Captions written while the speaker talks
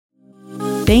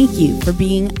Thank you for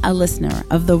being a listener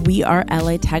of the We Are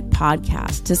LA Tech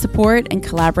podcast. To support and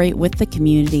collaborate with the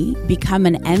community, become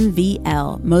an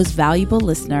MVL, Most Valuable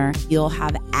Listener. You'll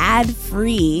have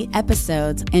ad-free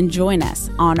episodes and join us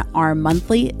on our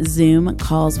monthly Zoom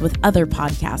calls with other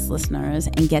podcast listeners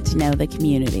and get to know the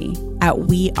community at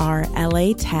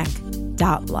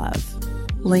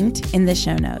WeAreLATech.love. Linked in the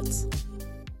show notes.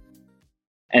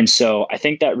 And so I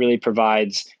think that really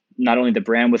provides not only the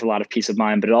brand with a lot of peace of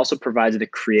mind, but it also provides the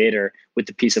creator with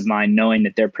the peace of mind, knowing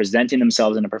that they're presenting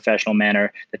themselves in a professional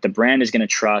manner, that the brand is going to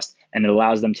trust, and it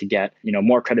allows them to get,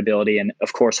 more credibility and,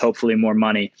 of course, hopefully more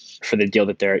money for the deal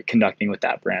that they're conducting with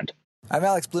that brand. I'm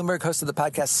Alex Bloomberg, host of the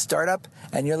podcast Startup,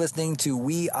 and you're listening to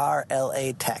We Are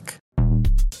LA Tech.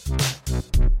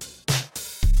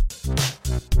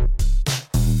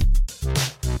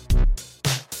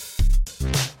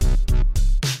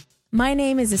 My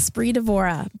name is Esprit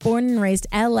Devora, born and raised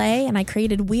LA, and I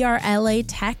created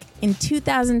WeAreLATech in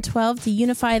 2012 to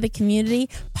unify the community.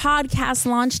 Podcast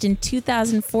launched in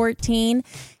 2014,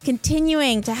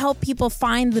 continuing to help people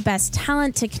find the best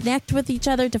talent, to connect with each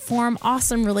other, to form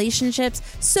awesome relationships.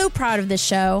 So proud of this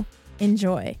show.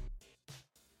 Enjoy.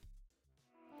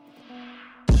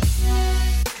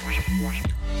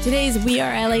 Today's We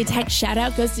Are LA Tech shout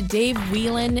out goes to Dave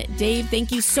Whelan. Dave,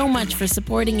 thank you so much for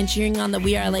supporting and cheering on the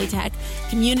We Are LA Tech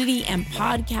community and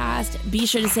podcast. Be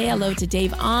sure to say hello to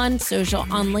Dave on social,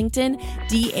 on LinkedIn,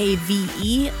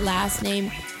 DAVE, last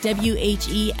name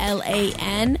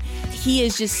WHELAN. He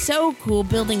is just so cool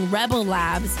building Rebel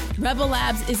Labs. Rebel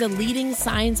Labs is a leading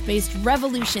science-based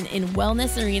revolution in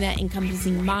wellness arena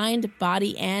encompassing mind,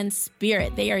 body, and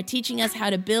spirit. They are teaching us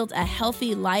how to build a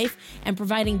healthy life and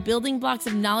providing building blocks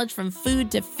of knowledge from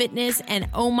food to fitness. And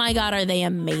oh my God, are they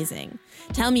amazing.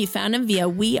 Tell them you found them via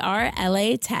We Are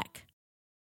LA Tech.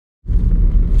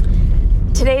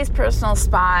 Today's personal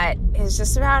spot is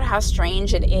just about how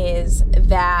strange it is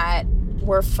that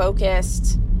we're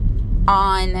focused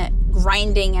on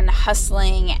grinding and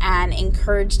hustling and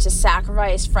encouraged to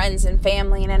sacrifice friends and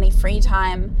family and any free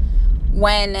time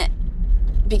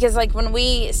because when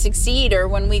we succeed or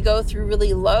when we go through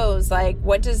really lows,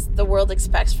 what does the world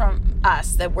expect from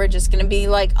us? That we're just going to be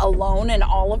alone in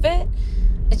all of it?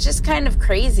 It's just kind of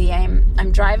crazy.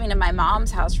 I'm driving to my mom's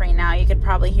house right now. You could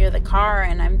probably hear the car,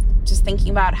 and I'm just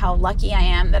thinking about how lucky I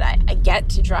am that I get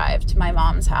to drive to my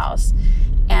mom's house.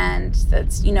 And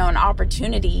that's, an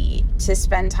opportunity to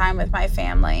spend time with my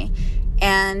family.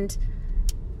 And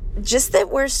just that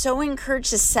we're so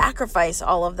encouraged to sacrifice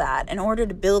all of that in order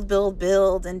to build,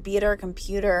 and be at our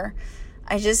computer.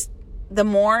 The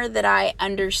more that I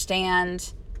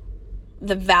understand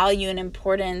the value and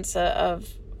importance of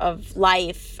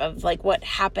life, of what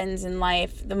happens in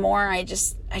life, the more I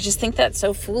just think that's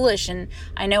so foolish. And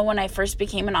I know when I first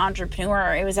became an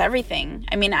entrepreneur, it was everything.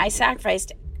 I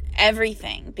sacrificed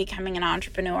everything becoming an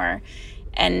entrepreneur,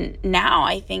 and now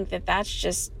I think that that's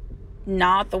just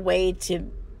not the way to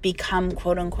become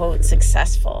quote unquote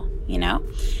successful.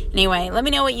 Anyway, let me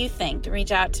know what you think.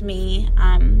 Reach out to me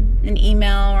an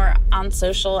email or on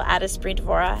social at Esprit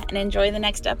Devora, and enjoy the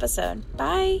next episode.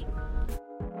 Bye.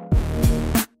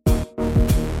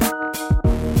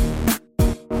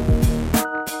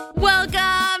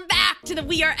 Welcome back to the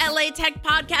We Are LA Tech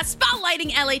podcast,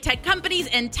 spotlighting LA Tech companies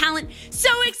and talent. So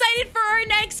excited for our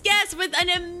next guest with an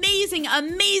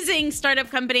amazing startup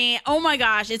company. Oh my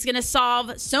gosh, it's going to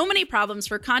solve so many problems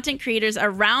for content creators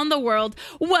around the world.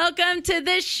 Welcome to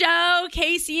the show,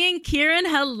 Casey and Kieran.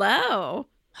 Hello.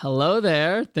 Hello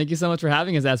there. Thank you so much for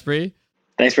having us, Esprit.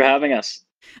 Thanks for having us.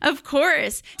 Of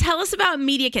course. Tell us about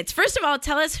MediaKits. First of all,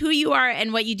 tell us who you are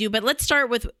and what you do, but let's start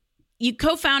with you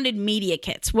co-founded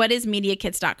MediaKits. What is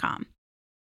MediaKits.com?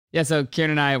 Yeah, so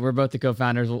Kieran and I, we're both the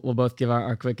co-founders. We'll both give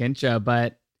our quick intro,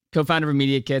 but co-founder of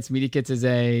MediaKits. MediaKits is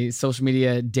a social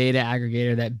media data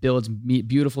aggregator that builds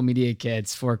beautiful media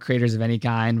kits for creators of any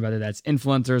kind, whether that's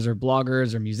influencers or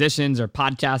bloggers or musicians or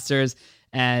podcasters.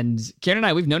 And Kieran and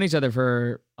I, we've known each other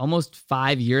for almost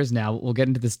 5 years now. We'll get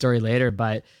into the story later,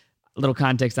 but a little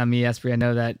context on me, Esprit. I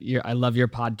know that I love your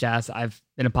podcast. I've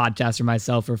been a podcaster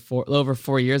myself for over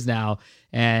 4 years now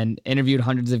and interviewed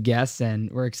hundreds of guests.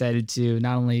 And we're excited to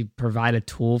not only provide a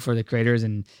tool for the creators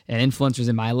and influencers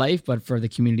in my life, but for the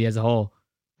community as a whole.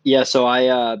 Yeah, so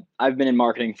I've been in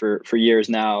marketing for years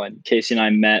now, and Casey and I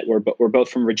met. We're both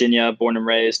from Virginia, born and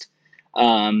raised.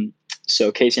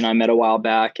 So Casey and I met a while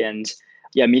back, and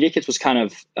yeah, MediaKits was kind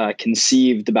of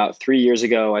conceived about 3 years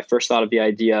ago. I first thought of the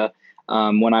idea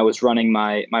when I was running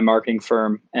my marketing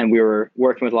firm, and we were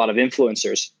working with a lot of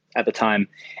influencers at the time,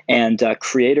 and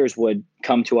creators would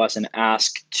come to us and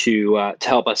ask to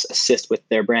help us assist with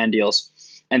their brand deals.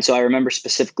 And so I remember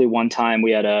specifically one time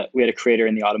we had a creator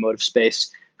in the automotive space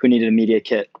who needed a media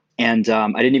kit. And I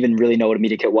didn't even really know what a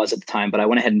media kit was at the time, but I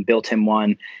went ahead and built him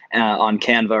one on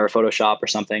Canva or Photoshop or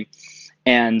something.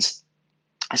 And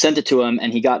I sent it to him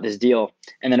and he got this deal.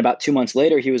 And then about 2 months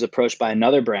later, he was approached by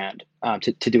another brand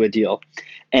to do a deal.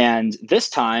 And this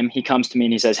time he comes to me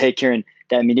and he says, "Hey, Kieran,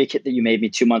 that media kit that you made me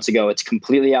 2 months ago, it's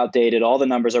completely outdated. All the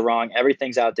numbers are wrong.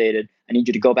 Everything's outdated. I need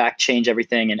you to go back, change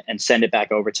everything and send it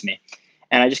back over to me."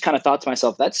 And I just kind of thought to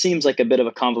myself, that seems like a bit of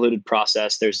a convoluted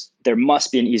process. There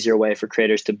must be an easier way for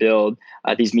creators to build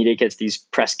these media kits, these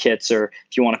press kits, or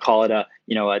if you want to call it a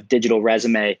digital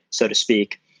resume, so to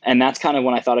speak. And that's kind of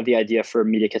when I thought of the idea for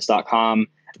MediaKits.com.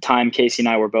 At the time, Casey and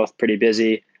I were both pretty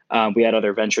busy. We had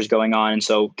other ventures going on, and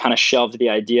so kind of shelved the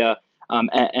idea.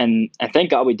 And thank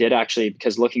God we did, actually,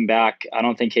 because looking back, I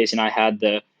don't think Casey and I had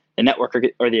the network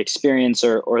or the experience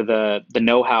or the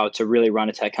know-how to really run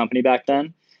a tech company back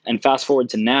then. And fast forward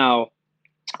to now,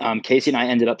 Casey and I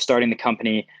ended up starting the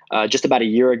company just about a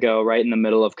year ago, right in the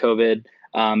middle of COVID.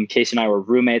 Casey and I were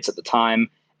roommates at the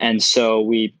time. And so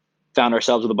we found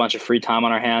ourselves with a bunch of free time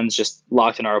on our hands, just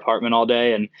locked in our apartment all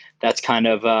day. And that's kind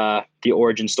of the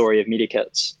origin story of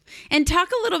MediaKits. And talk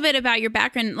a little bit about your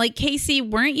background. Like, Casey,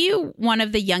 weren't you one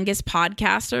of the youngest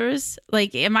podcasters?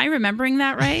 Like, am I remembering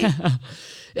that right?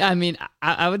 Yeah, I mean,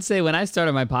 I would say when I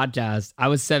started my podcast, I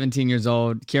was 17 years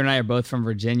old. Kieran and I are both from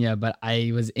Virginia, but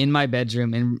I was in my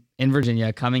bedroom in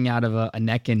Virginia coming out of a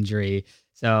neck injury.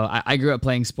 So I grew up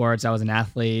playing sports. I was an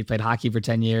athlete, played hockey for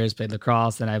 10 years, played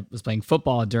lacrosse, and I was playing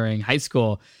football during high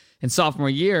school. And sophomore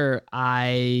year,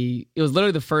 it was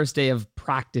literally the first day of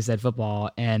practice at football,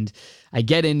 and I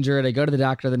get injured. I go to the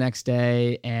doctor the next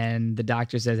day, and the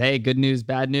doctor says, "Hey, good news,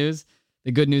 bad news.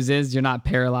 The good news is you're not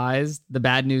paralyzed. The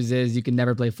bad news is you can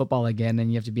never play football again,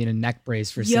 and you have to be in a neck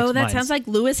brace for 6 months." Yo, that sounds like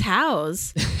Lewis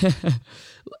Howes.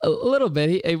 A little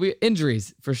bit.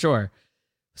 Injuries, for sure.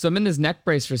 So I'm in this neck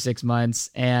brace for 6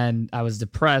 months, and I was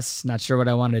depressed, not sure what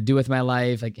I wanted to do with my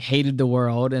life, like hated the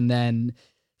world, and then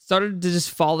started to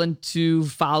just fall into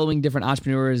following different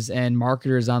entrepreneurs and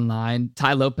marketers online.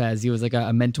 Ty Lopez, he was like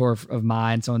a mentor of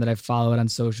mine, someone that I followed on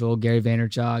social, Gary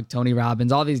Vaynerchuk, Tony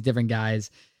Robbins, all these different guys.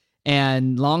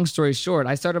 And long story short,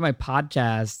 I started my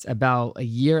podcast about a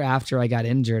year after I got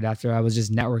injured, after I was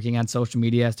just networking on social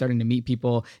media, starting to meet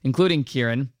people, including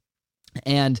Kieran.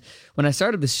 And when I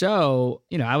started the show,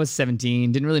 I was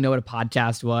 17, didn't really know what a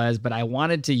podcast was, but I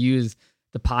wanted to use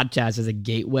the podcast as a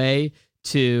gateway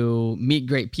to meet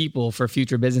great people for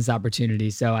future business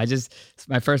opportunities. So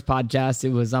my first podcast, it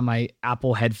was on my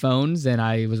Apple headphones, and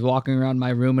I was walking around my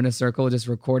room in a circle, just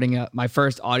recording my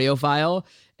first audio file.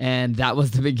 And that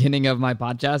was the beginning of my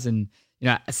podcast. And,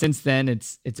 since then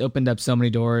it's opened up so many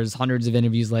doors, hundreds of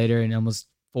interviews later, and almost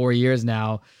 4 years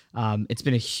now. It's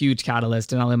been a huge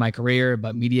catalyst, not only in my career,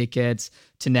 but MediaKits,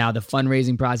 to now the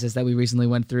fundraising process that we recently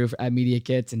went through at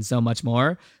MediaKits, and so much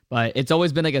more. But it's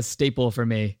always been like a staple for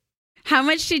me. How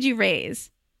much did you raise?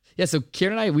 Yeah, so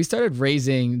Kieran and I, we started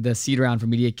raising the seed round for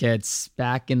MediaKits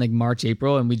back in like March,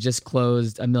 April, and we just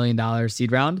closed $1 million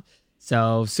seed round.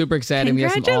 So super exciting. We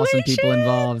have some awesome people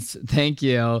involved. Thank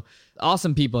you.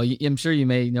 Awesome people. I'm sure you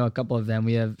may know a couple of them.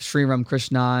 We have Sriram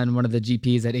Krishnan, one of the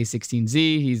GPs at A16Z.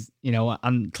 He's,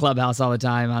 on Clubhouse all the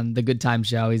time on the Good Time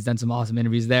Show. He's done some awesome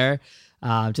interviews there.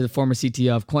 To the former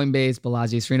CTO of Coinbase,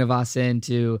 Balaji Srinivasan,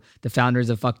 to the founders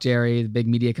of Fuck Jerry, the big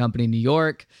media company in New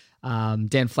York, Dan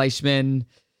Fleischman.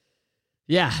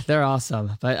 Yeah, they're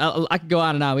awesome. But I could go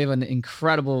on and on. We have an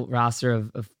incredible roster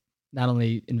of not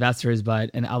only investors,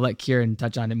 and I'll let Kieran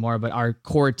touch on it more, but our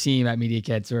core team at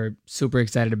MediaKits we're super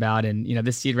excited about. And,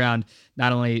 this seed round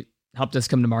not only helped us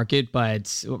come to market,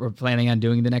 but what we're planning on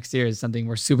doing the next year is something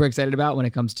we're super excited about when it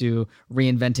comes to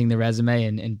reinventing the resume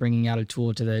and bringing out a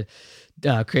tool to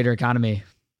the creator economy.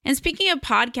 And speaking of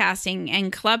podcasting and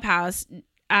Clubhouse,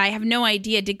 I have no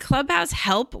idea. Did Clubhouse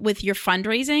help with your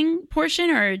fundraising portion,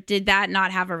 or did that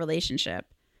not have a relationship?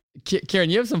 Kieran,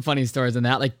 you have some funny stories on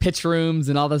that, like pitch rooms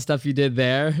and all the stuff you did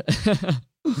there.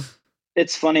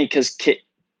 It's funny because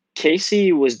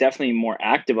Casey was definitely more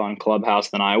active on Clubhouse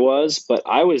than I was, but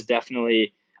I was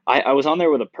definitely, I was on there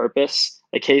with a purpose.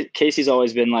 Like Casey's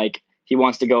always been like, he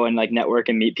wants to go and like network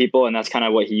and meet people, and that's kind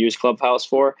of what he used Clubhouse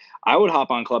for. I would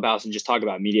hop on Clubhouse and just talk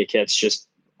about MediaKits, just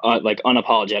like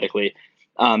unapologetically.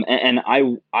 And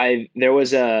there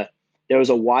was a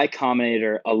Y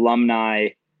Combinator alumni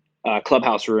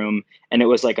Clubhouse room, and it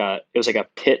was like a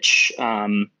pitch.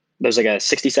 There's like a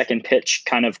 60-second pitch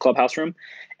kind of Clubhouse room,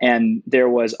 and there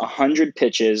was 100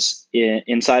 pitches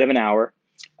inside of an hour,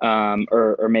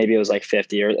 or maybe it was like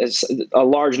 50, or a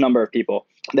large number of people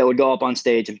that would go up on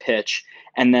stage and pitch,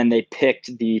 and then they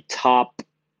picked the top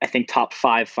I think, top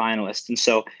 5 finalists. And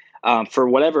so for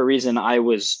whatever reason, I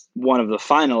was one of the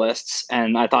finalists,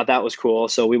 and I thought that was cool.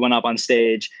 So we went up on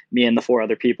stage, me and the 4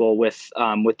 other people with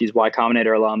these Y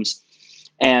Combinator alums,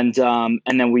 and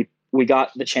then we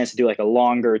got the chance to do like a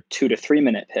longer 2 to 3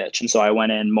 minute pitch. And so I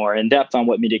went in more in depth on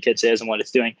what MediaKits is and what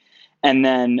it's doing. And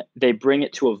then they bring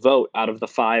it to a vote out of the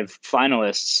 5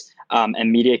 finalists, and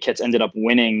MediaKits ended up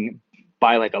winning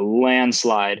by like a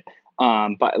landslide,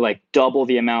 by like double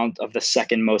the amount of the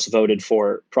second most voted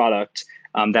for product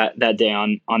that day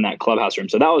on that Clubhouse room.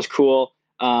 So that was cool.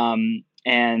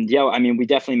 And yeah, I mean, we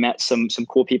definitely met some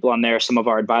cool people on there. Some of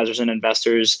our advisors and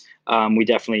investors, we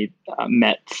definitely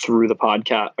met through the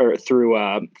podcast or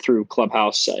through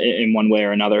Clubhouse in one way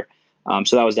or another.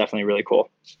 So that was definitely really cool.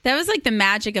 That was like the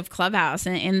magic of Clubhouse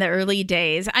in the early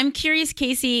days. I'm curious,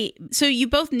 Casey, so you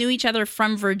both knew each other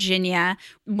from Virginia.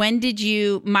 When did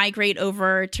you migrate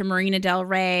over to Marina Del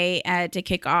Rey to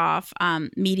kick off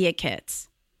MediaKits?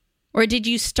 Or did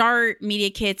you start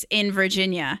MediaKits in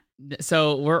Virginia?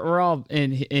 So we're all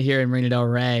in here in Marina Del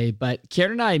Rey, but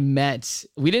Kieran and I met,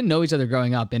 we didn't know each other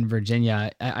growing up in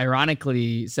Virginia.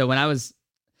 Ironically, so when I was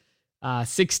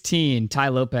 16, Ty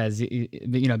Lopez,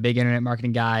 big internet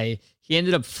marketing guy, he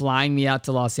ended up flying me out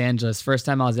to Los Angeles. First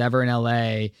time I was ever in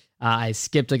LA. I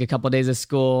skipped like a couple of days of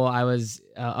school. I was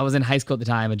in high school at the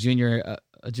time, a junior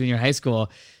high school.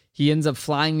 He ends up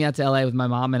flying me out to LA with my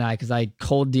mom and I, because I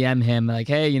cold DM him like,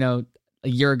 hey, a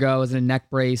year ago I was in a neck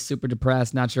brace, super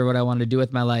depressed, not sure what I wanted to do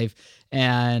with my life.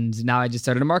 And now I just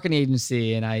started a marketing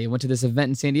agency, and I went to this event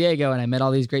in San Diego and I met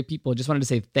all these great people. Just wanted to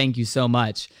say thank you so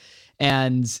much.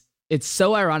 And it's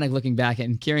so ironic looking back,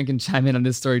 and Kieran can chime in on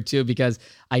this story too, because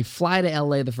I fly to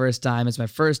LA the first time. It's my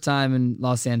first time in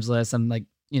Los Angeles. I'm like,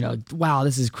 wow,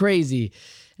 this is crazy.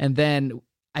 And then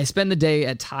I spend the day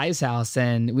at Ty's house,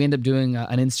 and we end up doing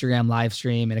an Instagram live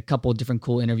stream and a couple of different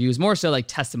cool interviews, more so like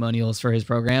testimonials for his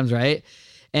programs, right?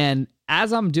 And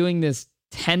as I'm doing this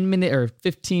 10-minute or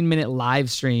 15-minute live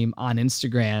stream on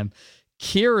Instagram,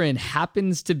 Kieran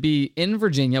happens to be in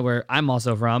Virginia, where I'm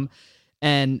also from,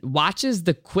 and watches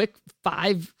the quick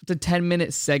 5 to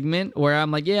 10-minute segment where I'm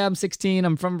like, yeah, I'm 16,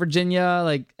 I'm from Virginia,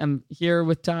 like I'm here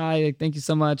with Ty, like, thank you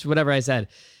so much, whatever I said.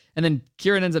 And then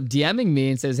Kieran ends up DMing me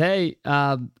and says, hey,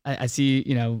 I see,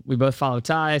 we both follow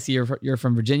Ty. I see you're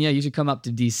from Virginia. You should come up to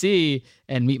DC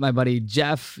and meet my buddy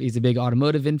Jeff. He's a big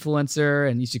automotive influencer,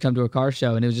 and you should come to a car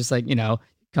show. And it was just like,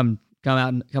 come out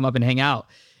and come up and hang out.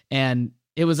 And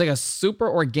it was like a super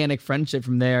organic friendship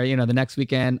from there. The next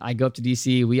weekend I go up to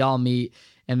DC, we all meet.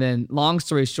 And then long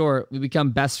story short, we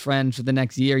become best friends for the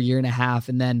next year and a half.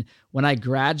 And then when I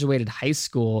graduated high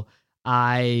school,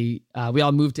 we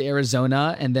all moved to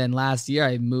Arizona, and then last year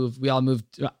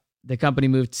the company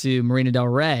moved to Marina Del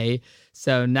Rey.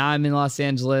 So now I'm in Los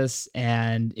Angeles,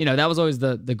 and that was always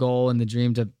the goal and the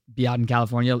dream, to be out in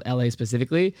California, LA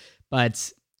specifically.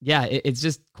 But yeah, it's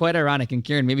just quite ironic. And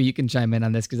Kieran, maybe you can chime in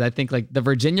on this, because I think like the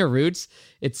Virginia roots,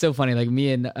 it's so funny. Like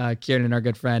me and Kieran and our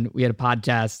good friend, we had a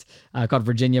podcast called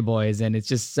Virginia Boys, and it's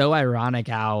just so ironic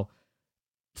how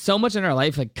so much in our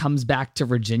life like comes back to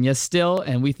Virginia still,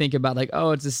 and we think about like,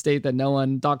 oh, it's a state that no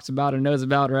one talks about or knows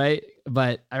about, right?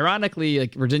 But ironically,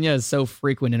 like Virginia is so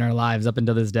frequent in our lives up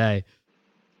until this day.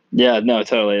 Yeah, no,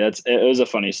 totally. It was a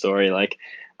funny story. Like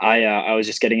I was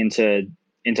just getting into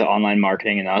online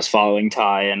marketing, and I was following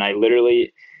Ty, and I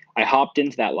hopped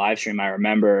into that live stream. I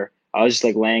remember I was just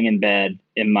like laying in bed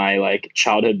in my like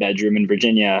childhood bedroom in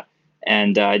Virginia,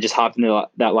 and I just hopped into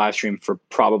that live stream for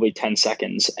probably 10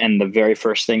 seconds. And the very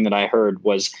first thing that I heard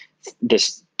was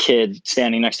this kid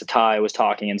standing next to Ty was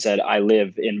talking and said, I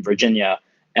live in Virginia.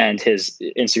 And his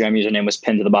Instagram username was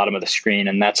pinned to the bottom of the screen.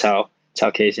 And that's how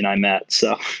Casey and I met.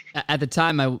 So at the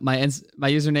time, my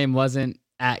username wasn't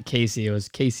at Casey. It was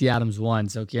Casey Adams 1.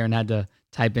 So Kieran had to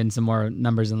type in some more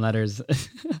numbers and letters.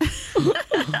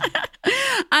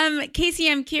 Casey,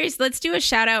 I'm curious, let's do a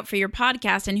shout out for your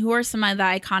podcast, and who are some of the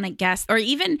iconic guests, or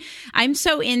even I'm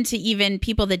so into even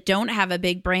people that don't have a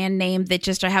big brand name that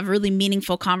just have really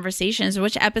meaningful conversations.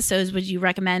 Which episodes would you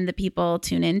recommend that people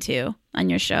tune into on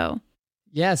your show?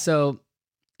 Yeah. So,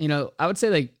 I would say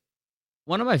like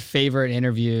one of my favorite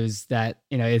interviews that,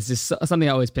 is just something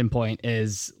I always pinpoint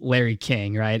is Larry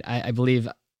King, right? I believe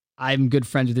I'm good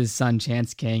friends with his son,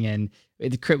 Chance King, and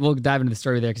we'll dive into the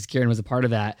story there because Kieran was a part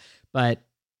of that. But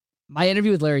my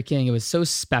interview with Larry King, it was so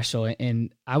special.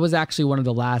 And I was actually one of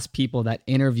the last people that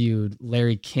interviewed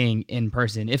Larry King in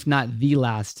person, if not the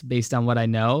last, based on what I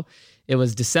know. It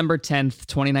was December 10th,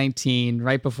 2019,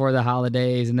 right before the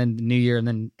holidays, and then the New Year, and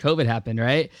then COVID happened,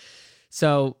 right?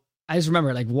 So I just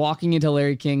remember like walking into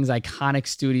Larry King's iconic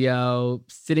studio,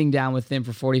 sitting down with him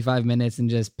for 45 minutes and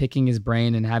just picking his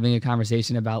brain and having a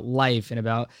conversation about life and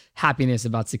about happiness,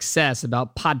 about success,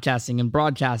 about podcasting and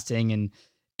broadcasting and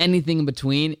anything in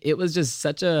between. It was just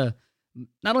such a,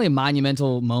 not only a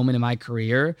monumental moment in my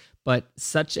career, but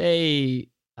such a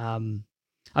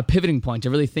pivoting point to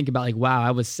really think about like, wow,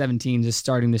 I was 17, just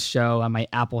starting this show on my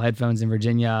Apple headphones in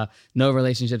Virginia, no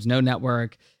relationships, no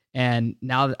network. And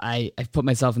now that I've put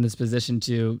myself in this position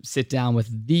to sit down with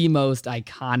the most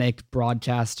iconic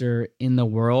broadcaster in the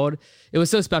world, it was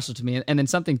so special to me. And then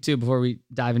something too, before we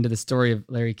dive into the story of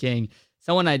Larry King,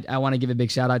 someone I want to give a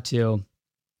big shout out to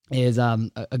is a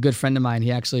good friend of mine.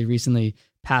 He actually recently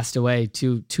passed away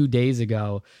two days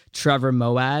ago, Trevor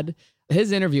Moawad.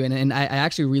 His interview, and I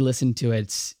actually re-listened to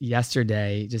it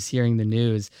yesterday, just hearing the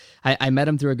news. I met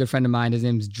him through a good friend of mine. His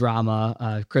name's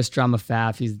Drama, Chris Drama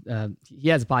Pfaff. He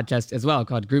has a podcast as well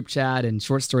called Group Chat and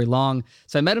Short Story Long.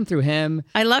 So I met him through him.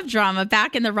 I love Drama,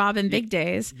 back in the Robin Big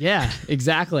days. Yeah,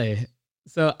 exactly.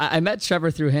 So I met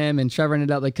Trevor through him, and Trevor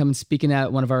ended up like coming speaking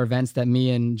at one of our events that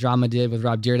me and Drama did with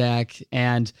Rob Dyrdek.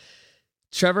 And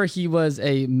Trevor, he was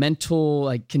a mental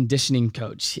like conditioning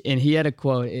coach, and he had a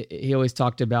quote. He always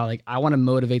talked about like, I want to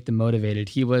motivate the motivated.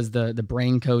 He was the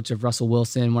brain coach of Russell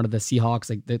Wilson, one of the Seahawks,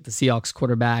 like the Seahawks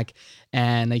quarterback.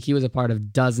 And like, he was a part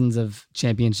of dozens of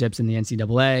championships in the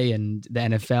NCAA and the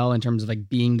NFL in terms of like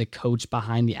being the coach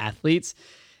behind the athletes.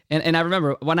 And I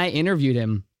remember when I interviewed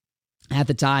him, at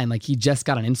the time, like he just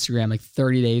got on Instagram like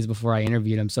 30 days before I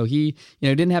interviewed him. So he,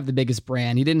 didn't have the biggest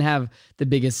brand. He didn't have the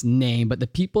biggest name, but the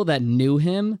people that knew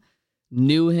him,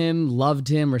 loved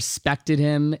him, respected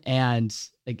him. And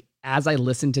like, as I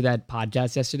listened to that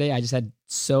podcast yesterday, I just had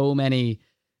so many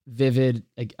vivid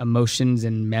like emotions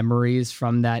and memories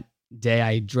from that day.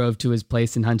 I drove to his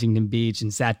place in Huntington Beach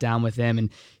and sat down with him. And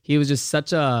he was just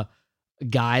such a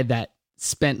guy that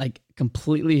spent like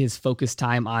completely his focused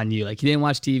time on you. Like he didn't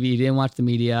watch TV, he didn't watch the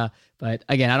media. But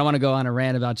again, I don't want to go on a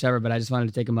rant about Trevor, but I just wanted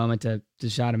to take a moment to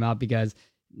shout him out, because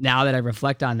now that I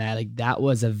reflect on that, like that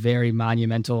was a very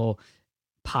monumental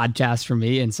podcast for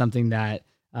me, and something that,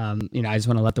 I just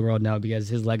want to let the world know, because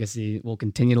his legacy will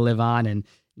continue to live on. And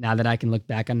now that I can look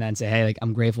back on that and say, hey, like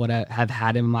I'm grateful to have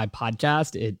had him in my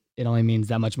podcast, it only means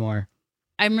that much more.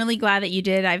 I'm really glad that you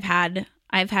did. I've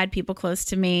had people close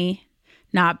to me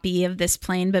not be of this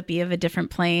plane, but be of a different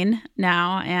plane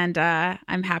now. And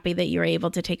I'm happy that you were able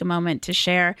to take a moment to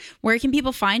share. Where can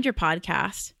people find your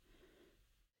podcast?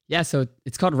 Yeah, so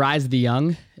it's called Rise of the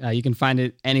Young. You can find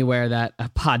it anywhere that a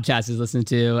podcast is listened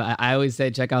to. I always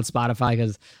say check out Spotify,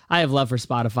 because I have love for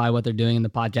Spotify, what they're doing in the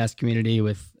podcast community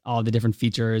with all the different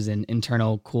features and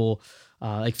internal cool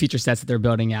like feature sets that they're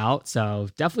building out. So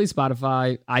definitely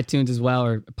Spotify, iTunes as well,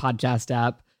 or a podcast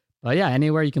app. But yeah,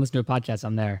 anywhere you can listen to a podcast,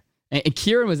 I'm there. And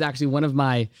Kieran was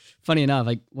actually funny enough,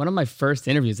 like one of my first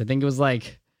interviews. I think it was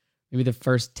like maybe the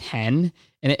first 10.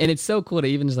 And it's so cool to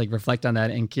even just like reflect on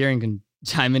that. And Kieran can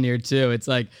chime in here too. It's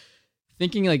like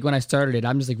thinking like when I started it,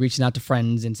 I'm just like reaching out to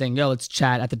friends and saying, yo, let's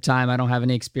chat. At the time, I don't have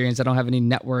any experience. I don't have any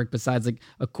network besides like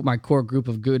my core group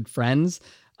of good friends.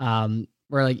 Where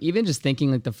like even just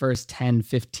thinking like the first 10,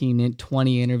 15,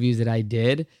 20 interviews that I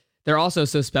did, they're also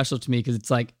so special to me, because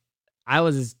it's like, I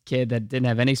was this kid that didn't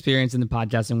have any experience in the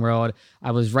podcasting world.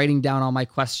 I was writing down all my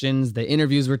questions. The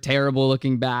interviews were terrible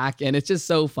looking back. And it's just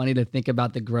so funny to think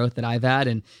about the growth that I've had.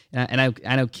 And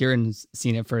I know Kieran's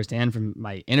seen it firsthand from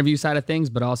my interview side of things,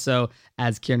 but also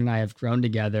as Kieran and I have grown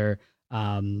together,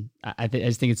 I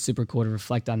just think it's super cool to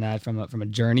reflect on that from a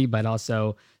journey, but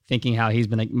also thinking how he's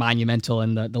been like monumental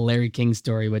in the Larry King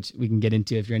story, which we can get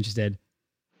into if you're interested.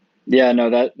 Yeah, no,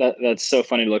 that's so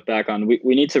funny to look back on. We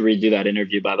need to redo that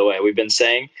interview, by the way. We've been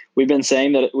saying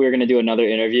that we're going to do another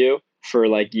interview for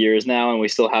like years now, and we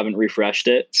still haven't refreshed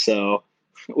it. So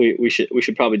we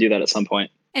should probably do that at some point.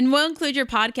 And we'll include your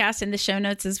podcast in the show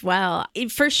notes as well.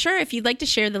 For sure, if you'd like to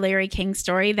share the Larry King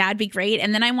story, that'd be great.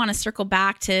 And then I want to circle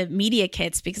back to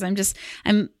MediaKits, because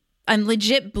I'm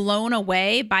legit blown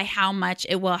away by how much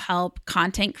it will help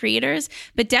content creators.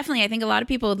 But definitely, I think a lot of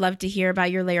people would love to hear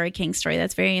about your Larry King story.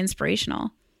 That's very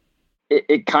inspirational.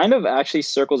 It kind of actually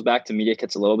circles back to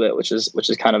MediaKits a little bit, which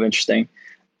is kind of interesting.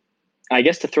 I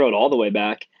guess to throw it all the way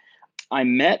back, I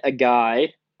met a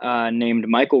guy named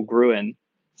Michael Gruen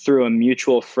through a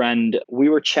mutual friend. We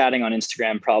were chatting on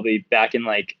Instagram probably back in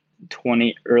like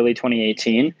early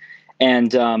 2018.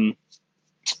 And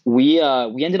we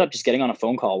ended up just getting on a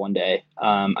phone call one day.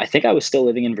 I think I was still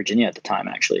living in Virginia at the time,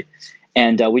 actually.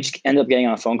 And we just ended up getting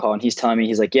on a phone call, and he's telling me,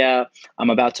 he's like, yeah, I'm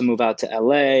about to move out to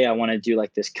LA. I want to do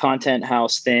like this content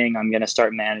house thing. I'm going to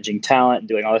start managing talent and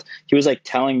doing all this. He was like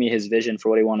telling me his vision for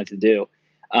what he wanted to do.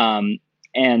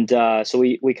 And so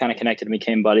we kind of connected and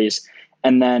became buddies.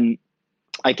 And then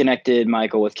I connected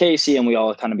Michael with Casey, and we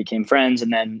all kind of became friends.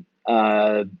 And then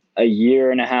a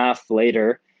year and a half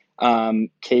later,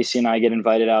 Casey and I get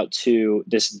invited out to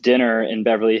this dinner in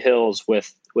Beverly Hills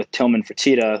with Tillman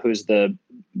Fertitta, who's the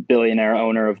billionaire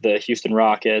owner of the Houston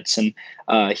Rockets, and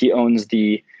he owns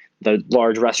the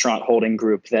large restaurant holding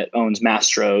group that owns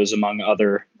Mastro's, among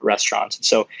other restaurants. And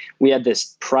so we had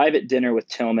this private dinner with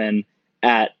Tillman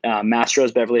at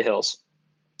Mastro's Beverly Hills.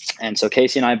 And so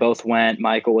Casey and I both went.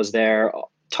 Michael was there.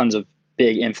 Tons of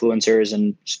big influencers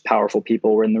and just powerful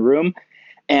people were in the room.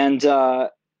 And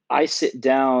I sit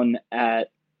down at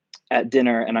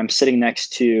dinner, and I'm sitting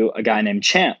next to a guy named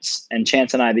Chance. And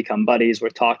Chance and I become buddies. We're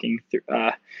talking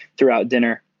throughout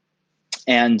dinner.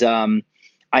 And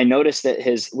I noticed that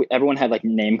everyone had like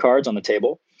name cards on the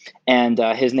table, and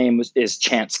his name is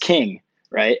Chance King,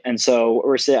 right? And so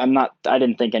we're sitting. I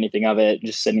didn't think anything of it,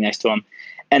 just sitting next to him.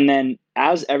 And then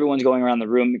as everyone's going around the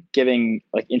room giving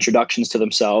like introductions to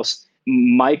themselves,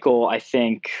 Michael, I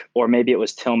think, or maybe it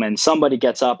was Tillman, somebody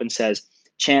gets up and says,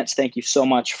 "Chance, thank you so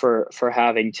much for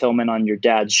having Tillman on your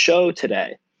dad's show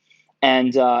today."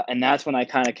 And that's when I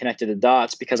kind of connected the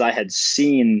dots, because I had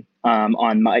seen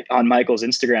on Michael's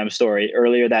Instagram story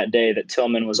earlier that day that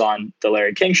Tillman was on the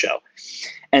Larry King show.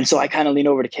 And so I kind of lean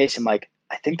over to Casey. I'm like,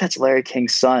 I think that's Larry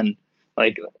King's son.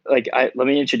 Let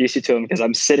me introduce you to him, because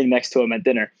I'm sitting next to him at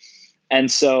dinner. And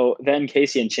so then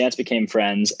Casey and Chance became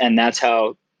friends, and that's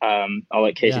how I'll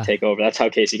let Casey take over. That's how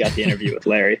Casey got the interview with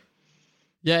Larry.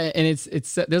 Yeah, and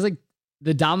it's there's like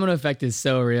the domino effect is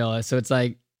so real. So it's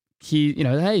like he,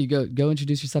 hey, you go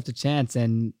introduce yourself to Chance,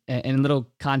 and a little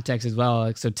context as well.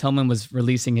 Like, so Tillman was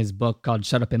releasing his book called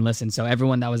Shut Up and Listen. So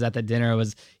everyone that was at the dinner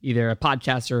was either a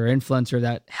podcaster or influencer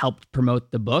that helped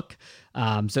promote the book.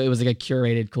 So it was like a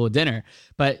curated, cool dinner.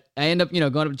 But I end up,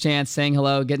 going up to Chance, saying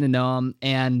hello, getting to know him.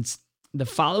 And the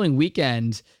following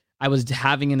weekend, I was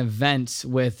having an event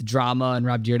with Drama and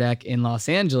Rob Dyrdek in Los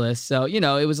Angeles. So,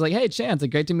 it was like, hey, Chance,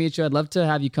 great to meet you. I'd love to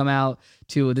have you come out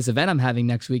to this event I'm having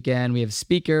next weekend. We have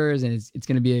speakers, and it's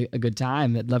going to be a good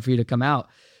time. I'd love for you to come out.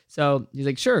 So he's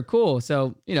like, sure, cool.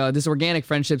 So, this organic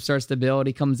friendship starts to build.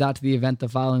 He comes out to the event the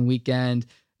following weekend,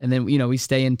 and then, we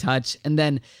stay in touch. And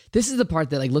then this is the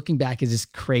part that, like, looking back is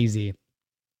just crazy.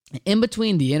 In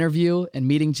between the interview and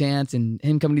meeting Chance and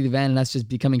him coming to the event and us just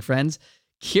becoming friends,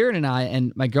 Kieran and I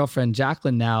and my girlfriend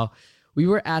Jacqueline now, we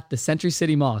were at the Century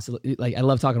City Mall. So like, I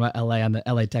love talking about LA on the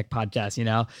WeAreLATech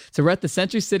podcast, So we're at the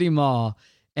Century City Mall,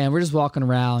 and we're just walking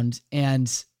around,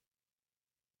 and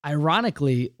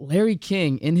ironically, Larry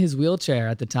King in his wheelchair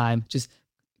at the time just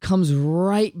comes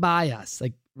right by us.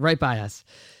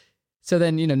 So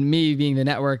then, me being the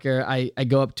networker, I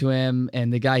go up to him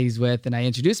and the guy he's with, and I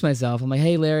introduce myself. I'm like,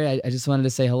 hey, Larry, I just wanted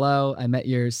to say hello. I met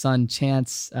your son,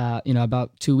 Chance,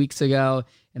 about 2 weeks ago.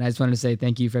 And I just wanted to say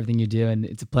thank you for everything you do. And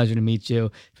it's a pleasure to meet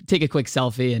you. Take a quick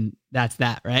selfie, and that's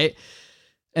that, right?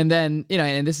 And then,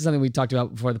 and this is something we talked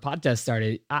about before the podcast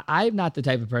started. I'm not the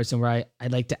type of person where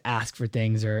I'd like to ask for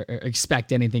things or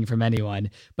expect anything from anyone.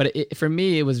 But for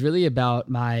me, it was really about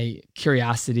my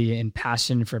curiosity and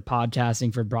passion for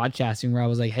podcasting, for broadcasting, where I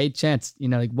was like, hey, Chance,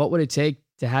 what would it take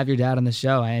to have your dad on the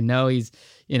show? I know he's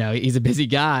a busy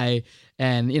guy.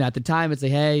 And, at the time it's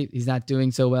like, hey, he's not doing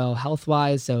so well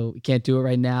health-wise, so we can't do it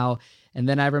right now. And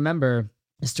then I remember,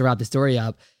 just to wrap the story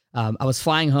up, I was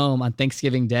flying home on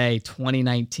Thanksgiving Day,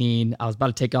 2019. I was about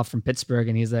to take off from Pittsburgh,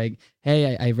 and he's like,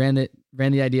 hey, I ran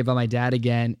the idea by my dad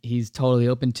again. He's totally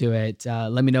open to it.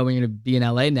 Let me know when you're going to be in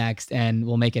LA next, and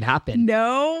we'll make it happen.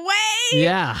 No way.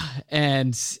 Yeah.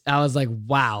 And I was like,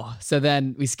 wow. So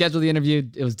then we scheduled the interview.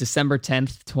 It was December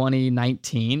 10th,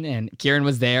 2019. And Kieran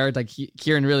was there. Like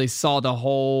Kieran really saw the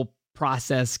whole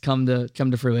process come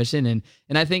to fruition. And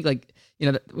I think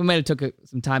we might have took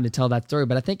some time to tell that story,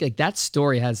 but I think that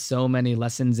story has so many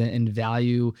lessons and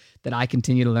value that I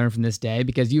continue to learn from this day,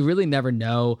 because you really never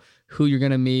know who you're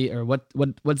going to meet or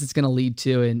what's it's going to lead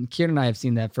to. And Kieran and I have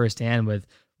seen that firsthand with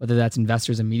whether that's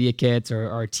investors in MediaKits or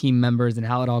our team members, and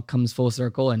how it all comes full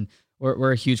circle. And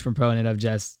we're a huge proponent of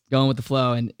just going with the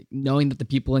flow and knowing that the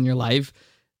people in your life,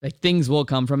 things will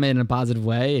come from it in a positive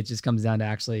way. It just comes down to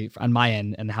actually, on my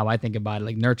end and how I think about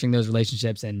it, nurturing those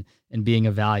relationships and being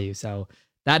of value. So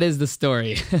that is the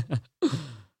story.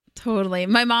 Totally.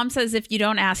 My mom says, if you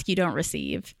don't ask, you don't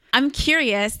receive. I'm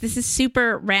curious. This is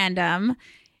super random.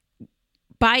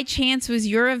 By chance, was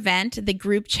your event, the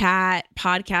group chat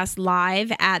podcast,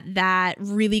 live at that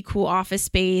really cool office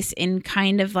space in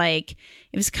it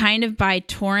was kind of by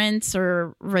Torrance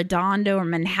or Redondo or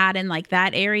Manhattan, like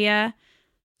that area?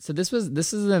 So this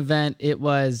is an event. It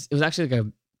was actually like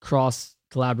a cross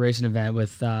collaboration event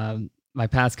with my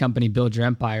past company, Build Your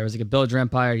Empire. It was like a Build Your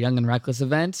Empire Young and Reckless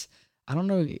event. I don't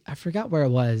know. I forgot where it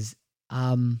was.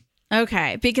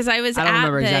 Okay, because I don't at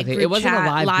remember the exactly. It wasn't a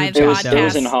live live group podcast. chat, It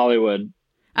was in Hollywood.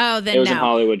 Oh, then it was no. in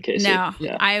Hollywood, Casey. No,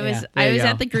 yeah. I was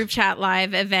at the group chat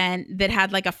live event that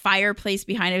had like a fireplace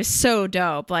behind it. It was so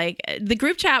dope. Like the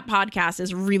group chat podcast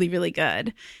is really, really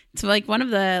good. It's like one of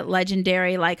the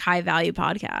legendary like high value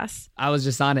podcasts. I was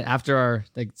just on it after our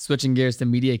switching gears to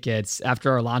MediaKits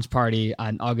after our launch party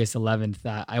on August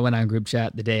 11th. I went on group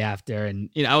chat the day after, and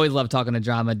I always love talking to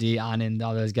Drama D, Anand,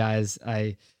 all those guys.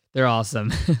 They're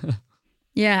awesome.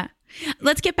 Yeah,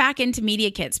 let's get back into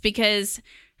MediaKits because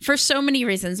for so many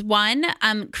reasons. One,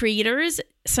 creators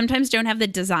sometimes don't have the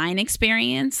design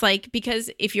experience, like because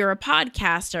if you're a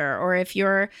podcaster or if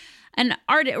you're an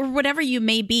artist or whatever you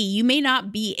may be, you may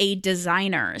not be a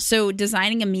designer. So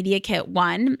designing a media kit,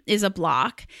 one, is a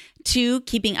block. Two,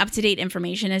 keeping up-to-date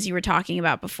information, as you were talking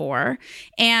about before.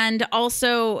 And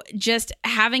also just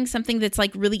having something that's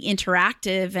like really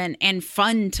interactive and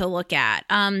fun to look at.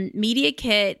 Media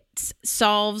Kits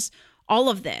solves all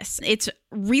of this. It's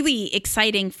really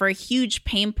exciting for a huge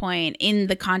pain point in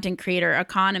the content creator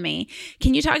economy.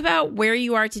 Can you talk about where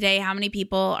you are today, how many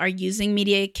people are using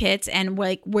Media Kits, and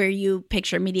like where you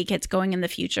picture Media Kits going in the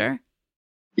future?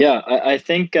 Yeah, I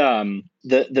think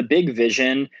the big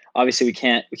vision. Obviously, we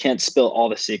can't spill all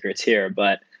the secrets here,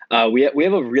 but we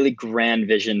have a really grand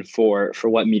vision for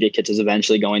what MediaKits is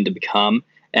eventually going to become.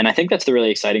 And I think that's the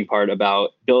really exciting part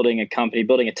about building a company,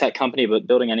 building a tech company, but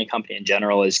building any company in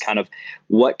general is kind of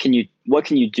what can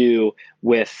you do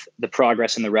with the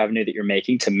progress and the revenue that you're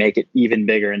making to make it even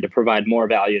bigger and to provide more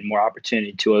value and more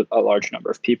opportunity to a large number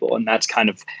of people. And that's kind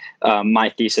of my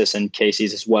thesis and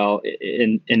Casey's as well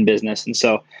in business. And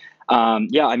so, I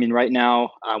mean, right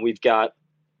now we've got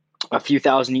a few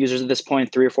thousand users at this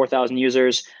point, 3,000 or 4,000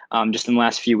 users just in the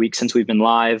last few weeks since we've been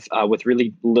live with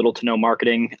really little to no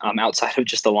marketing outside of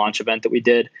just the launch event that we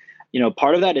did.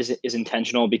 Part of that is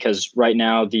intentional because right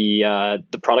now the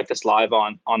product that's live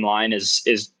online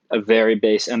is a very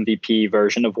base MVP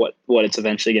version of what it's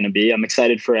eventually going to be. I'm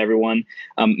excited for everyone.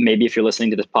 Maybe if you're listening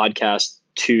to this podcast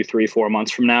 2, 3, 4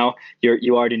 months from now,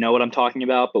 you already know what I'm talking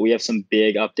about, but we have some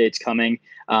big updates coming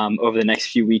over the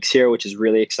next few weeks here, which is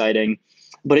really exciting.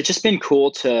 But it's just been cool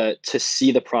to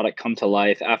see the product come to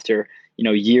life after,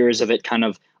 years of it kind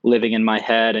of living in my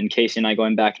head and Casey and I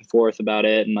going back and forth about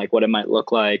it and like what it might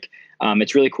look like.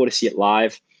 It's really cool to see it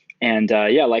live. And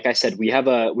like I said, we have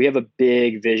a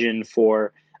big vision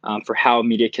for how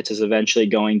MediaKits is eventually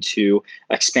going to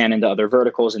expand into other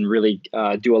verticals and really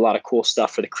do a lot of cool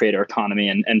stuff for the creator economy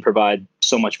and provide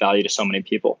so much value to so many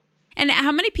people. And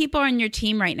how many people are on your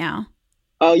team right now?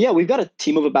 We've got a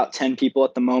team of about 10 people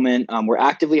at the moment. We're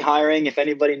actively hiring. If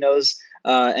anybody knows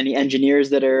any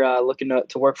engineers that are looking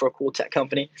to work for a cool tech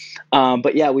company.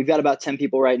 We've got about 10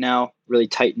 people right now, really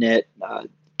tight-knit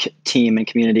team and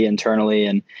community internally.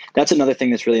 And that's another thing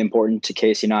that's really important to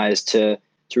Casey and I is to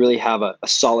really have a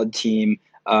solid team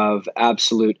of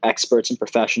absolute experts and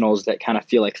professionals that kind of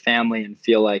feel like family and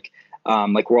feel like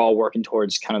we're all working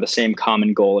towards kind of the same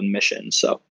common goal and mission.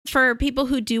 So. For people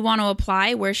who do want to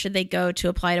apply, where should they go to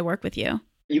apply to work with you?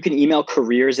 You can email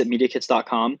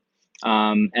careers@mediakits.com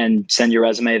and send your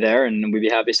resume there, and we'd be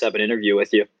happy to set up an interview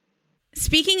with you.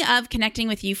 Speaking of connecting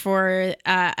with you for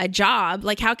a job,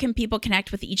 like how can people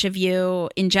connect with each of you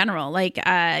in general? Like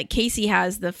Casey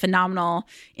has the phenomenal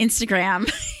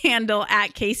Instagram handle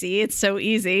 @Casey. It's so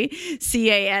easy.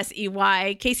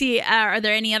 CASEY. Casey, are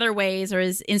there any other ways, or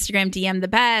is Instagram DM the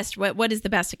best? What is the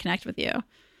best to connect with you?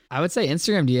 I would say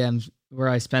Instagram DMs where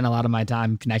I spend a lot of my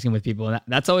time connecting with people. And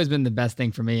that's always been the best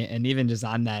thing for me. And even just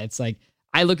on that, it's like,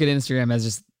 I look at Instagram as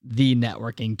just the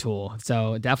networking tool.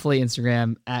 So definitely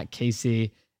Instagram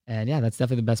 @Casey. And yeah, that's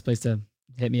definitely the best place to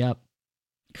hit me up.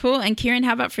 Cool. And Kieran,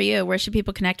 how about for you? Where should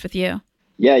people connect with you?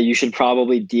 Yeah, you should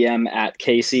probably DM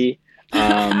 @Casey.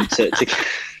 Yeah,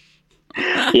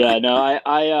 no,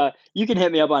 I you can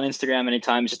hit me up on Instagram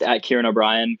anytime, just @Kieran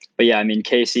O'Brien. But yeah, I mean,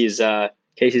 Casey's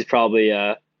probably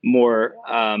more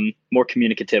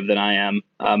communicative than I am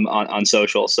on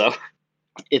social. So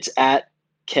it's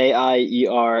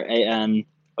 @KieranObrien.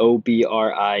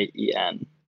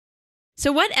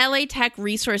 So what LA Tech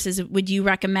resources would you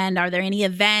recommend? Are there any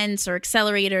events or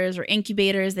accelerators or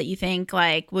incubators that you think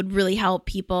like would really help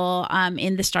people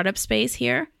in the startup space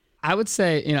here? I would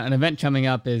say, an event coming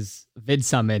up is Vid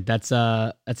Summit. That's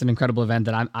an incredible event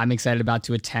that I'm excited about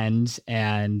to attend.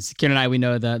 And Kieran and I, we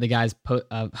know the guys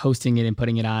hosting it and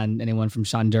putting it on, anyone from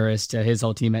Sean Duras to his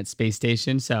whole team at Space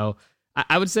Station. So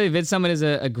I would say Vid Summit is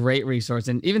a great resource,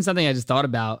 and even something I just thought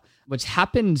about, which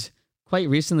happened quite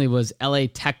recently was LA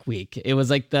Tech Week. It was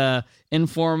like the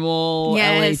informal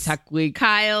LA Tech Week.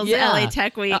 Kyle's LA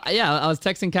Tech Week. I was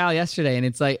texting Kyle yesterday, and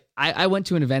it's like I went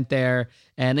to an event there,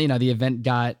 and the event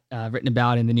got written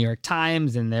about in the New York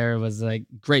Times, and there was like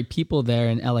great people there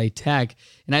in LA Tech,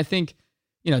 and I think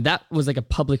that was like a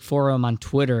public forum on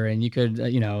Twitter, and you could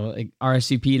like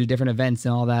RSVP to different events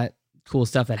and all that cool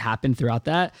stuff that happened throughout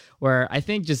that, where I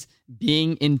think just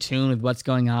being in tune with what's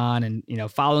going on and,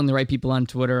 following the right people on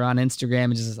Twitter, on Instagram,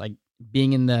 and just like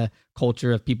being in the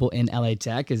culture of people in LA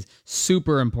Tech is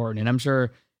super important. And I'm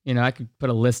sure, I could put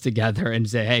a list together and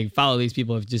say, hey, follow these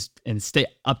people and stay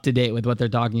up to date with what they're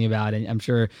talking about. And I'm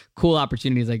sure cool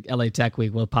opportunities like LA Tech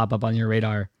Week will pop up on your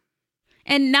radar.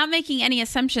 And not making any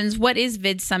assumptions, what is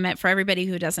Vid Summit for everybody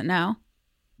who doesn't know?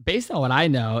 Based on what I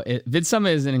know, Vid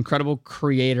Summit is an incredible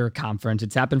creator conference.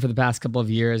 It's happened for the past couple of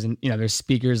years. And, there's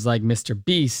speakers like Mr.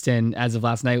 Beast. And as of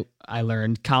last night, I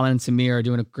learned Colin and Samir are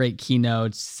doing a great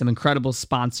keynote, some incredible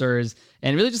sponsors,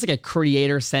 and really just like a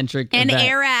creator-centric and event.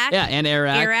 Arac. Yeah, and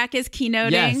Arac. Arac is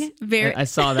keynoting. Yes, I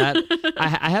saw that.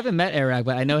 I haven't met Arac,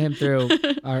 but I know him through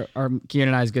our Kieran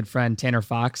and I's good friend, Tanner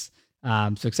Fox.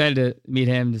 So excited to meet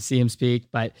him, to see him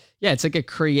speak. But yeah, it's like a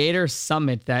creator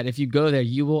summit that if you go there,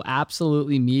 you will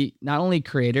absolutely meet not only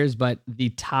creators, but the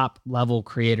top level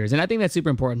creators. And I think that's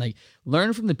super important. Like,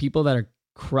 learn from the people that are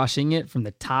crushing it from the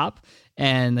top.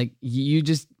 And like, you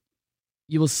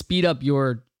will speed up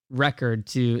your record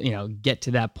to, get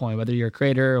to that point, whether you're a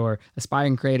creator or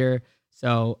aspiring creator.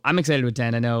 So I'm excited to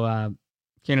attend. I know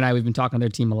Kieran and I, we've been talking to their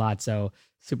team a lot. So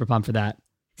super pumped for that.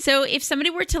 So if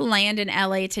somebody were to land in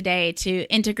LA today to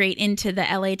integrate into the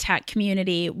LA Tech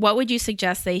community, what would you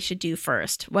suggest they should do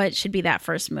first? What should be that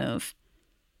first move?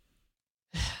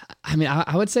 I mean,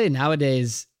 I would say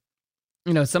nowadays,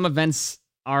 some events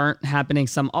aren't happening.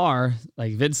 Some are,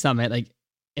 like Vid Summit. Like,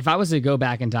 if I was to go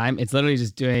back in time, it's literally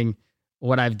just doing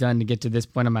what I've done to get to this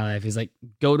point in my life, is like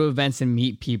go to events and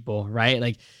meet people, right?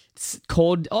 Like, it's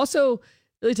cold. Also,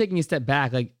 really taking a step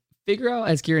back, like, figure out,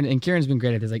 as Kieran's been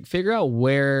great at this, like figure out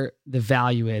where the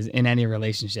value is in any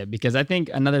relationship. Because I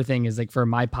think another thing is, like, for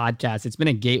my podcast, it's been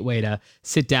a gateway to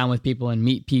sit down with people and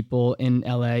meet people in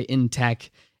LA, in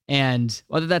tech. And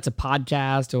whether that's a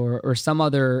podcast or some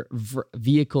other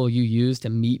vehicle you use to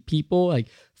meet people, like,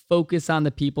 focus on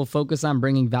the people, focus on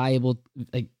bringing value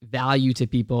to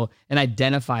people, and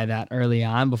identify that early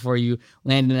on before you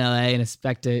land in LA and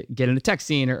expect to get in the tech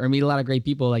scene or meet a lot of great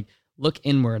people. Like, look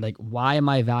inward, like, why am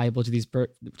I valuable to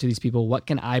these people? What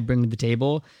can I bring to the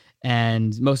table?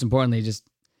 And most importantly, just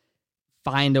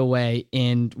find a way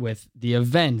in with the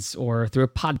events or through a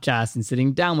podcast and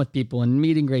sitting down with people and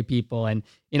meeting great people. And,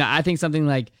 I think something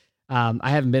like, I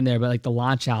haven't been there, but like the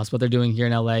Launch House, what they're doing here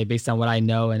in LA, based on what I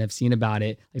know and have seen about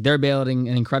it, like, they're building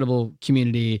an incredible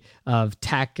community of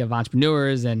tech, of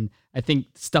entrepreneurs. And I think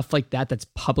stuff like that, that's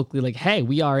publicly like, hey,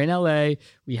 we are in LA,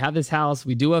 we have this house,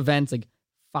 we do events. Like,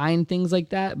 find things like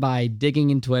that by digging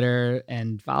in Twitter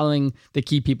and following the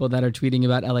key people that are tweeting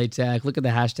about LA Tech. Look at the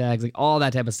hashtags, like all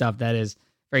that type of stuff that is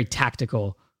very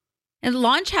tactical. And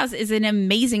Launch House is an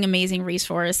amazing, amazing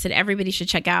resource that everybody should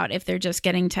check out if they're just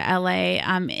getting to LA,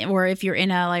 or if you're in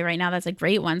LA right now, that's a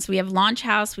great one. So we have Launch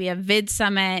House, we have Vid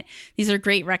Summit. These are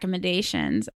great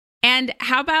recommendations. And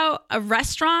how about a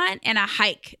restaurant and a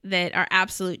hike that are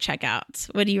absolute checkouts?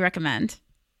 What do you recommend?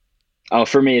 Oh,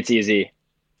 for me, it's easy.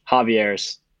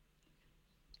 Javier's.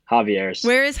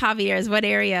 Where is Javier's? What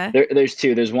area? There's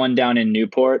two. There's one down in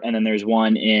Newport, and then there's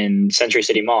one in Century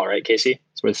City Mall, right, Casey?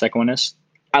 That's where the second one is.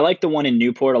 I like the one in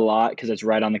Newport a lot because it's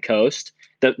right on the coast.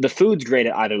 The food's great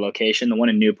at either location. The one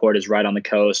in Newport is right on the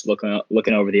coast,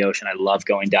 looking over the ocean. I love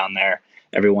going down there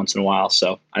every once in a while.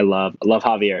 So I love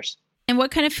Javier's. And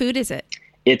what kind of food is it?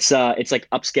 It's like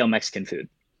upscale Mexican food.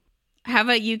 How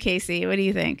about you, Casey? What do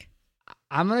you think?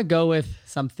 I'm gonna go with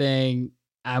something.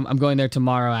 I'm going there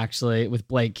tomorrow, actually, with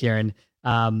Blake, Kieran.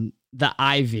 The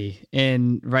Ivy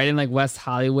right in like West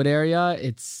Hollywood area.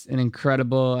 It's an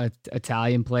incredible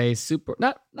Italian place. Super,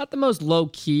 not the most low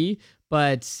key,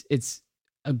 but it's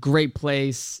a great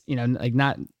place. Like,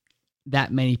 not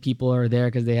that many people are there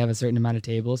because they have a certain amount of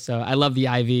tables. So I love the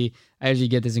Ivy. I usually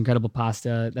get this incredible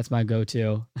pasta. That's my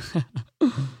go-to.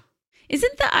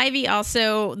 Isn't the Ivy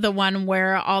also the one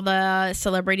where all the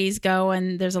celebrities go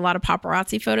and there's a lot of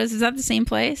paparazzi photos? Is that the same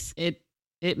place?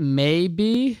 It may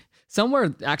be.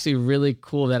 Somewhere actually really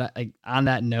cool that on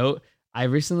that note, I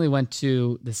recently went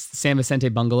to the San Vicente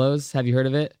Bungalows. Have you heard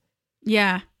of it?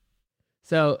 Yeah.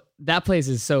 So that place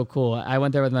is so cool. I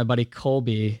went there with my buddy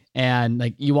Colby, and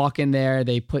like you walk in there,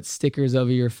 they put stickers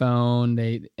over your phone,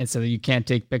 and so that you can't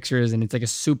take pictures, and it's like a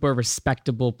super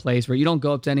respectable place where you don't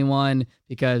go up to anyone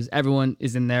because everyone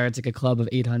is in there. It's like a club of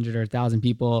 800 or 1,000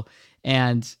 people,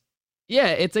 and yeah,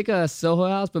 it's like a Soho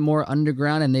House but more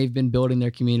underground, and they've been building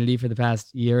their community for the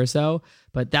past year or so.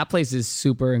 But that place is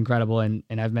super incredible, and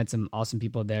I've met some awesome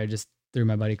people there just through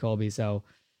my buddy Colby. So.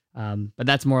 But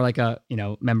that's more like a,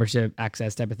 membership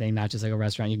access type of thing, not just like a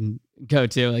restaurant you can go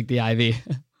to, like the Ivy.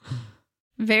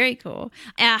 Very cool.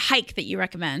 A hike that you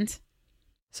recommend?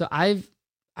 So I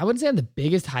wouldn't say I'm the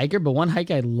biggest hiker, but one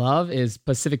hike I love is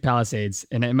Pacific Palisades.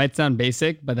 And it might sound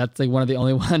basic, but that's like one of the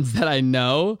only ones that I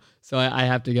know. So I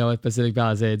have to go with Pacific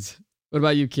Palisades. What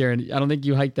about you, Kieran? I don't think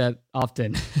you hike that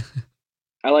often.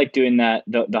 I like doing that,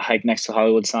 the hike next to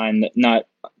Hollywood sign, not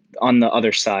on the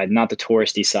other side, not the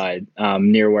touristy side,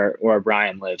 near where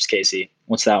Brian lives, Casey.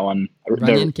 What's that one?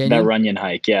 That Runyon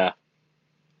hike. Yeah.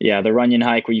 Yeah. The Runyon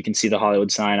hike where you can see the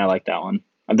Hollywood sign. I like that one.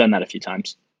 I've done that a few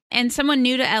times. And someone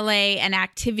new to LA, an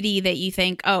activity that you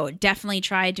think, oh, definitely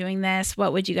try doing this.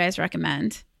 What would you guys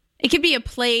recommend? It could be a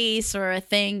place or a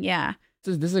thing. Yeah.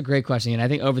 This is a great question. And I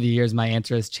think over the years, my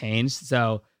answer has changed.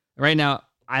 So right now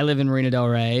I live in Marina Del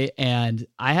Rey, and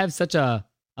I have such a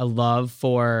love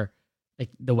for like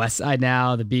the West Side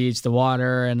now, the beach, the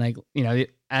water. And like,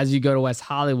 as you go to West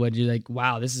Hollywood, you're like,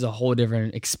 wow, this is a whole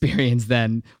different experience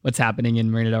than what's happening in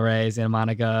Marina Del Rey, Santa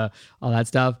Monica, all that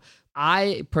stuff.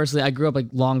 I grew up like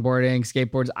longboarding,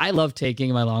 skateboards. I love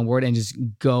taking my longboard and just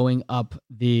going up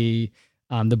the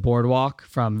boardwalk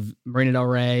from Marina Del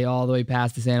Rey all the way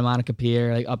past the Santa Monica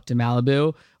Pier, like up to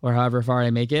Malibu or however far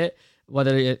I make it.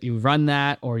 Whether you run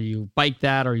that or you bike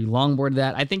that or you longboard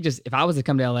that. I think just if I was to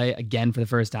come to LA again for the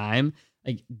first time,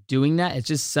 like doing that, it's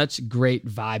just such great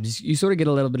vibes. You sort of get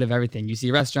a little bit of everything. You see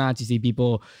restaurants, you see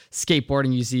people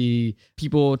skateboarding, you see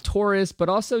people, tourists, but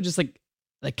also just like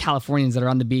Californians that are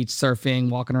on the beach surfing,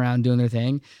 walking around, doing their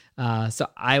thing. So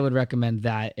I would recommend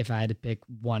that if I had to pick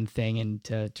one thing and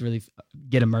to really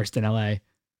get immersed in LA.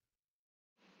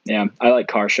 Yeah, I like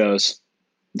car shows.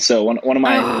 So one of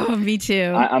my me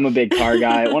too. I'm a big car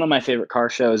guy. One of my favorite car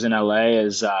shows in LA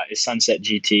is Sunset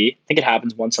GT. I think it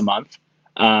happens once a month.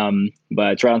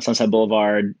 But it's right on Sunset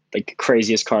Boulevard, like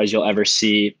craziest cars you'll ever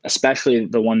see, especially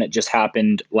the one that just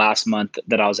happened last month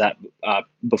that I was at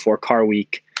before Car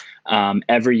Week.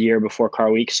 Every year before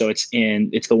Car Week. So it's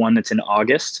the one that's in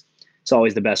August. It's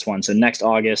always the best one. So next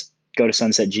August, go to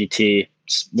Sunset GT.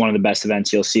 It's one of the best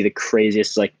events. You'll see the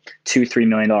craziest, like $2-3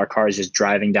 million cars just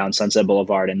driving down Sunset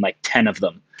Boulevard, and like 10 of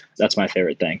them. That's my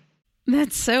favorite thing.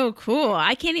 That's so cool.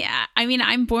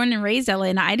 I'm born and raised LA,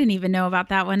 and I didn't even know about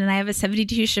that one. And I have a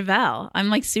 72 Chevelle. I'm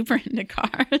like super into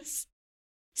cars.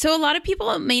 So a lot of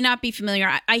people may not be familiar.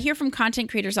 I hear from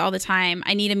content creators all the time,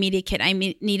 I need a media kit. I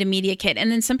need a media kit. And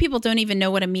then some people don't even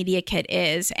know what a media kit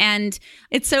is. And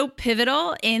it's so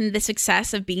pivotal in the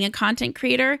success of being a content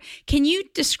creator. Can you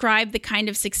describe the kind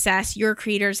of success your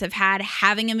creators have had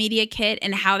having a media kit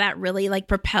and how that really like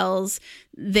propels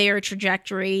their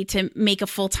trajectory to make a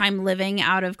full-time living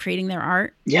out of creating their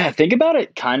art? Yeah, think about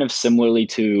it kind of similarly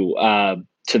to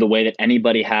the way that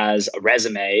anybody has a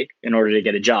resume in order to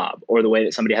get a job, or the way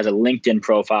that somebody has a LinkedIn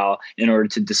profile in order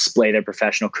to display their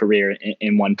professional career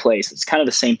in one place. It's kind of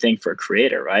the same thing for a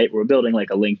creator, right? We're building like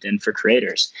a LinkedIn for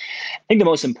creators. I think the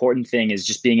most important thing is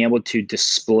just being able to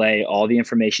display all the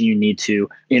information you need to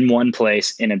in one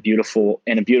place in a beautiful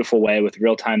way with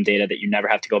real-time data that you never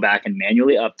have to go back and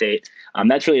manually update.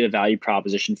 That's really the value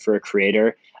proposition for a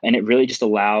creator. And it really just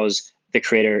allows the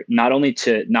creator not only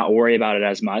to not worry about it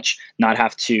as much, not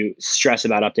have to stress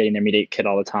about updating their media kit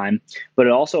all the time, but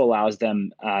it also allows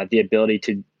them the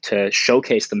ability to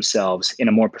showcase themselves in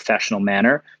a more professional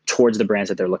manner towards the brands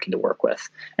that they're looking to work with.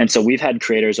 And so we've had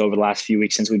creators over the last few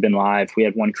weeks since we've been live. We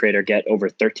had one creator get over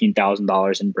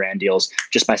 $13,000 in brand deals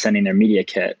just by sending their media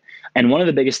kit. And one of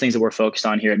the biggest things that we're focused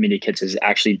on here at MediaKits is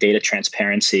actually data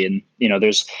transparency. And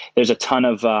there's a ton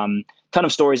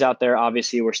of stories out there.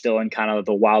 Obviously, we're still in kind of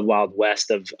the wild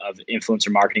west of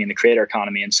influencer marketing and the creator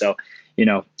economy. And so,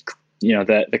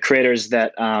 the creators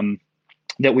that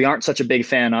we aren't such a big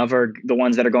fan of are the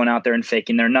ones that are going out there and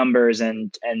faking their numbers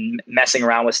and messing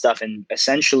around with stuff and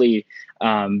essentially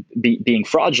being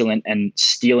fraudulent and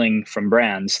stealing from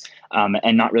brands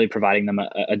and not really providing them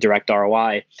a direct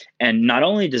ROI. And not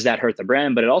only does that hurt the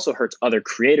brand, but it also hurts other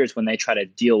creators when they try to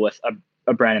deal with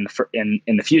a brand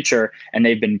in the future, and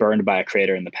they've been burned by a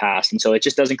creator in the past. And so it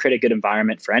just doesn't create a good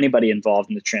environment for anybody involved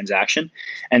in the transaction.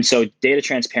 And so data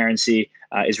transparency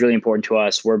is really important to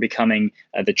us. We're becoming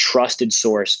the trusted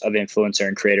source of influencer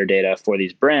and creator data for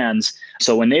these brands.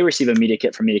 So when they receive a media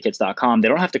kit from MediaKits.com, they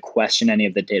don't have to question any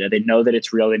of the data. They know that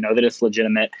it's real. They know that it's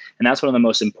legitimate. And that's one of the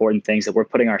most important things, that we're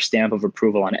putting our stamp of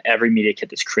approval on every media kit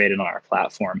that's created on our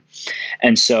platform.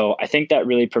 And so I think that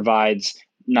really provides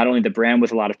not only the brand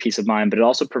with a lot of peace of mind, but it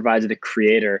also provides the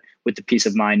creator with the peace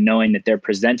of mind, knowing that they're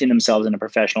presenting themselves in a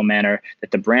professional manner, that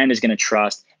the brand is going to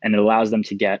trust, and it allows them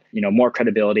to get, more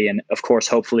credibility and, of course,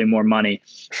 hopefully more money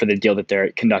for the deal that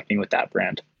they're conducting with that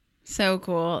brand. So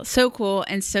cool,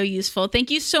 and so useful. Thank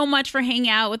you so much for hanging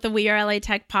out with the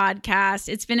WeAreLATech podcast.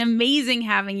 It's been amazing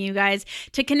having you guys.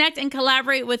 To connect and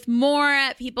collaborate with more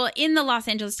people in the Los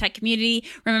Angeles tech community,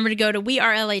 remember to go to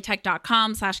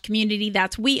wearelatech.com/community.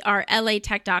 That's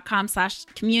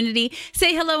wearelatech.com/community.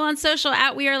 Say hello on social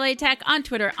at WeAreLATech, on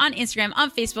Twitter, on Instagram,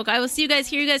 on Facebook. I will see you guys,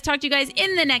 hear you guys, talk to you guys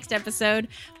in the next episode.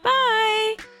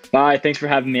 Bye. Bye. Thanks for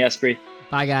having me, Espree.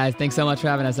 Bye, guys. Thanks so much for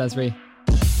having us, Espree.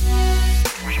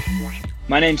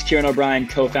 My name's Kieran O'Brien,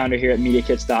 co-founder here at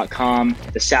MediaKits.com,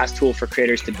 the SaaS tool for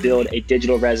creators to build a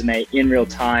digital resume in real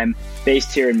time,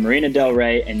 based here in Marina Del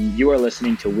Rey, and you are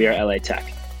listening to WeAreLATech.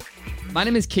 My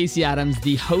name is Casey Adams,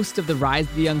 the host of the Rise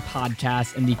of the Young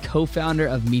podcast and the co-founder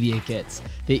of MediaKits,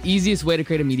 the easiest way to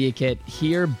create a media kit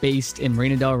here based in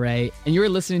Marina Del Rey, and you're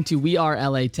listening to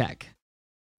WeAreLATech.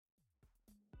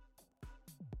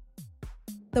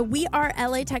 The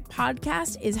WeAreLATech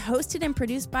podcast is hosted and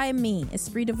produced by me,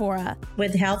 Espree Devora,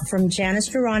 with help from Janice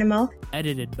Geronimo.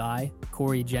 Edited by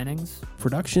Corey Jennings.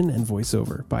 Production and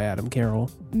voiceover by Adam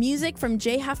Carroll. Music from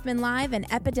Jay Huffman Live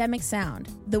and Epidemic Sound.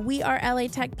 The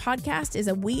WeAreLATech podcast is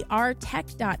a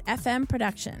WeAreTech.fm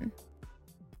production.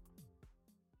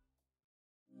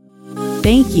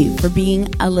 Thank you for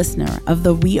being a listener of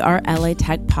the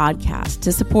WeAreLATech podcast.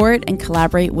 To support and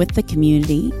collaborate with the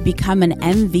community, become an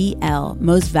MVL,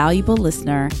 most valuable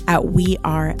listener, at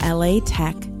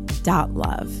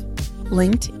wearelatech.love.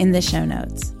 Linked in the show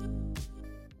notes.